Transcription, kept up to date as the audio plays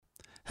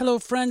Hello,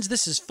 friends.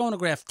 This is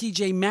Phonograph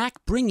DJ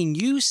Mac bringing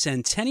you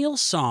Centennial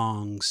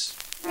Songs.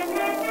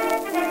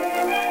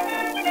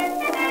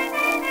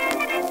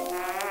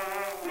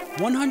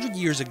 100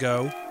 years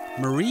ago,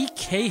 Marie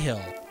Cahill,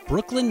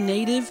 Brooklyn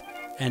native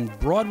and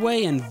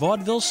Broadway and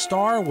vaudeville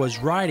star, was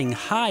riding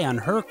high on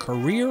her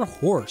career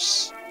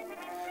horse.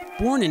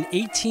 Born in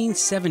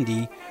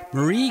 1870,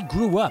 Marie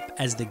grew up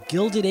as the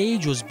Gilded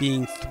Age was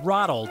being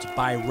throttled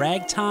by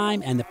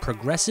ragtime and the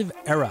progressive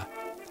era.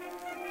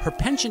 Her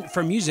penchant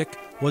for music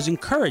was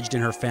encouraged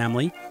in her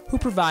family, who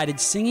provided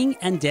singing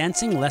and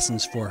dancing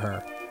lessons for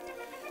her.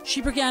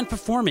 She began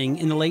performing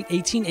in the late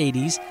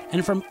 1880s,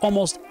 and from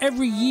almost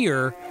every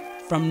year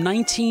from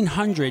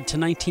 1900 to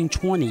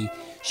 1920,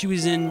 she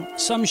was in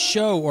some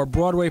show or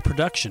Broadway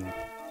production.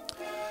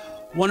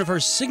 One of her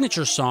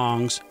signature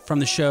songs from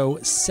the show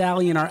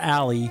Sally in Our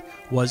Alley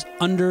was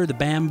Under the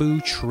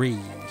Bamboo Tree.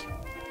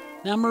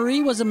 Now,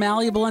 Marie was a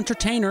malleable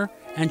entertainer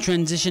and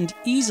transitioned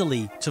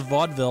easily to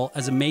vaudeville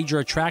as a major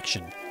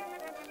attraction.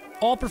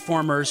 All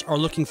performers are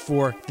looking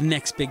for the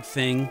next big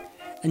thing,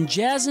 and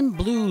jazz and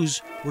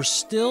blues were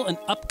still an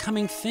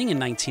upcoming thing in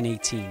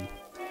 1918.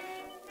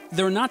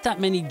 There are not that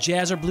many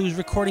jazz or blues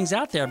recordings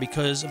out there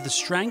because of the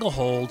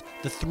stranglehold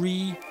the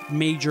three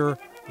major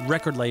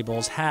record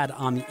labels had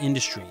on the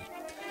industry.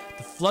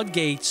 The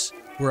floodgates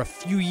were a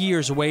few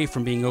years away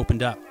from being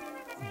opened up.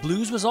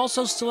 Blues was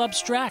also still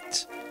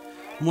abstract.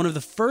 One of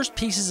the first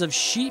pieces of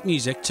sheet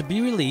music to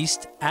be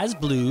released as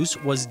blues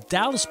was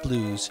Dallas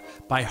Blues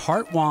by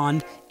Hart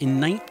Wand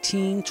in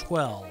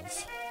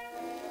 1912.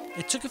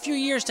 It took a few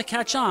years to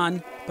catch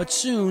on, but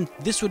soon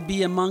this would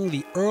be among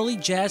the early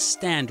jazz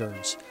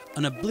standards,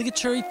 an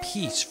obligatory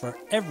piece for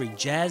every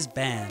jazz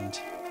band.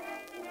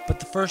 But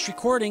the first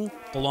recording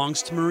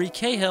belongs to Marie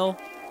Cahill.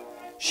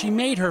 She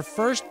made her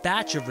first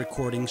batch of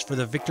recordings for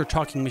the Victor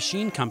Talking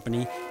Machine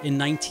Company in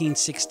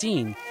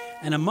 1916,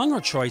 and among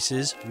her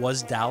choices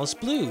was Dallas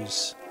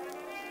Blues.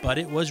 But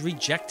it was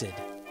rejected.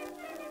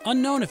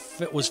 Unknown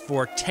if it was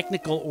for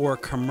technical or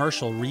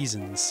commercial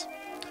reasons.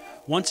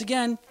 Once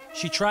again,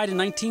 she tried in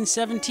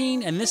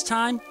 1917, and this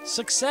time,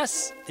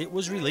 success, it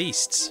was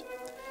released.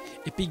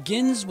 It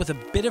begins with a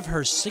bit of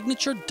her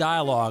signature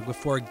dialogue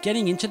before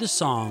getting into the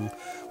song,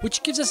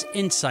 which gives us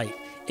insight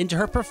into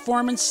her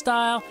performance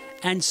style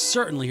and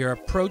certainly her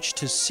approach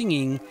to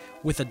singing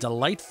with a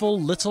delightful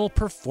little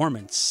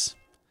performance.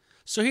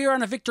 So here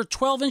on a Victor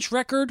 12-inch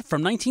record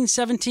from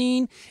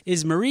 1917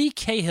 is Marie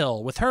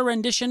Cahill with her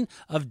rendition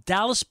of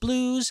Dallas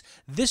Blues,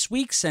 this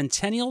week's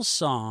Centennial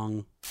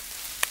Song.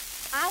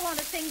 I want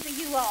to sing for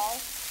you all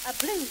a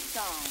blues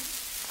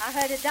song. I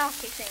heard a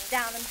darky sing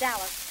down in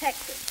Dallas,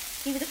 Texas.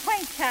 He was a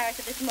quaint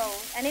character, this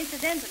Mose, and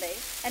incidentally,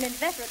 an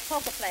inveterate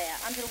poker player,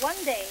 until one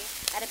day,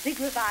 at a big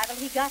revival,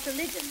 he got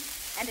religion,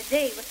 and a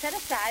day was set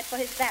aside for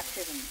his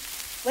baptism.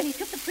 When he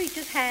took the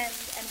preacher's hand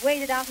and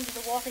waded out into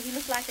the water, he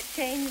looked like a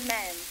changed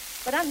man.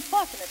 But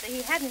unfortunately,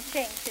 he hadn't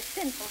changed his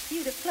sinful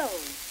suit of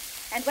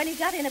clothes. And when he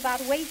got in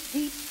about waist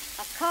deep,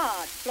 a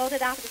card floated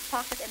out of his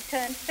pocket and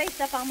turned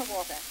face up on the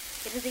water.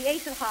 It was the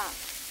Ace of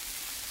Hearts.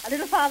 A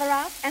little farther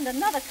out, and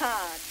another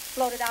card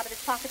floated out of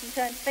his pocket and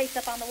turned face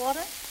up on the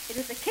water. It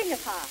was the King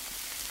of Hearts.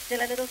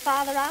 Still a little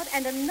farther out,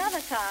 and another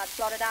card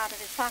floated out of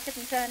his pocket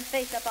and turned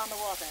face up on the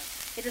water.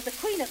 It was the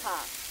Queen of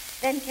Hearts.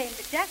 Then came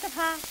the Jack of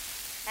Hearts,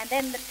 and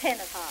then the Ten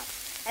of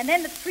Hearts. And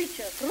then the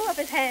preacher threw up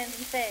his hands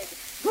and said,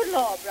 "Good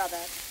Lord,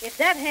 brother, if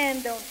that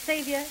hand don't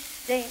save you,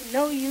 there ain't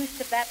no use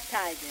to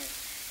baptize you."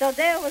 So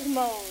there was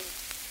Mose,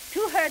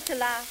 too hurt to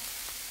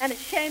laugh and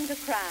ashamed to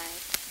cry,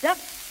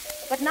 ducked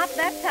but not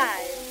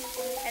baptized.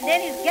 And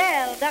then his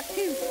gal ducked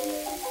too.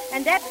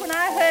 And that's when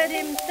I heard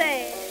him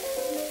say,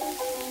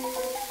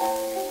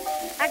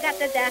 "I got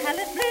the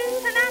Dallas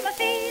Blues and I'm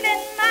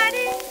a-feeling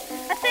mighty."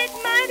 I said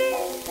mighty,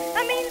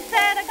 I mean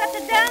sad. I got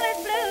the Dallas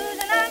Blues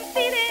and I'm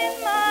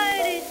feeling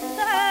mighty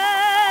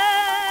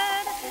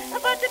sad.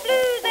 But the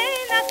blues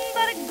ain't nothing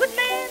but a good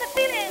man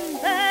a-feeling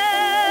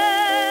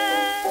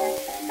bad.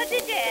 But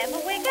did you ever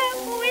wake up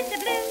with the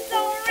blues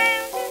all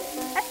around you?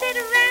 I said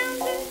around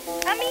you,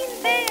 I mean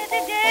bed.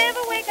 Did you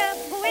ever wake up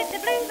with the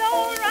blues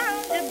all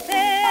around your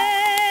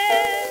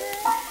bed?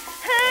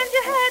 And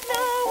you had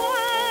no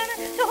one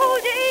to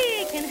hold your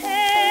aching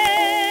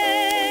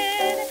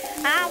head.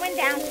 I went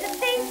down to the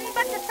station,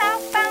 but the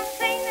southbound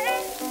train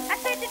had. I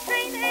said the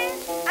train had,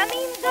 I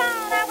mean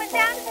gone. I went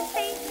down to the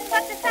station,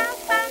 but the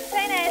southbound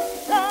train had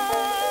gone.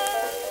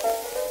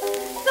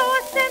 So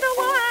I sent a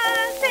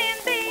wire saying,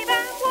 "Babe,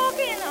 I'm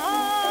walking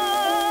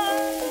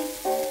on.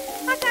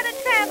 I got a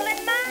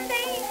traveling mind,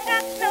 ain't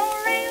got no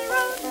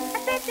railroad." I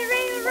said the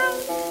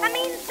railroad, I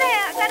mean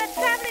there. I got a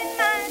traveling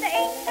mind,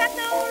 ain't got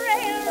no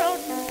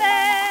railroad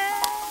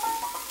there.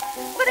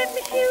 But if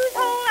my shoes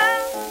hold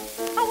out,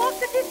 I walk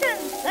the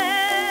distance there.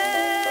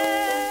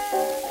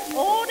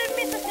 Oh, the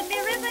Mississippi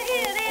River,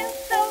 it is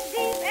so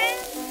deep, and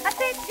I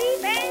said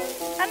deep, and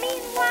I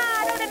mean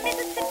wide. Oh, the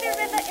Mississippi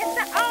River is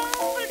so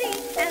awful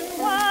deep and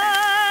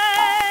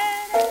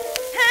wide.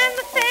 And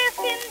the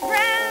fair-skinned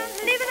browns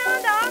living on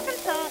the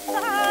Arkansas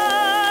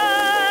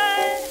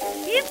side.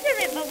 If the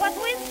river was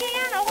whiskey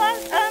and I was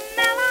a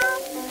melon,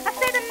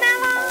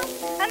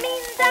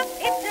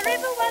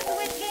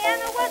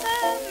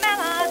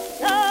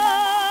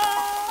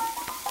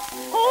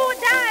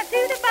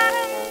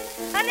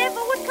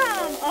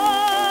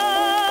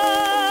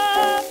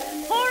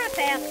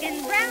 dark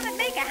and brown, and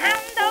make a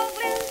hound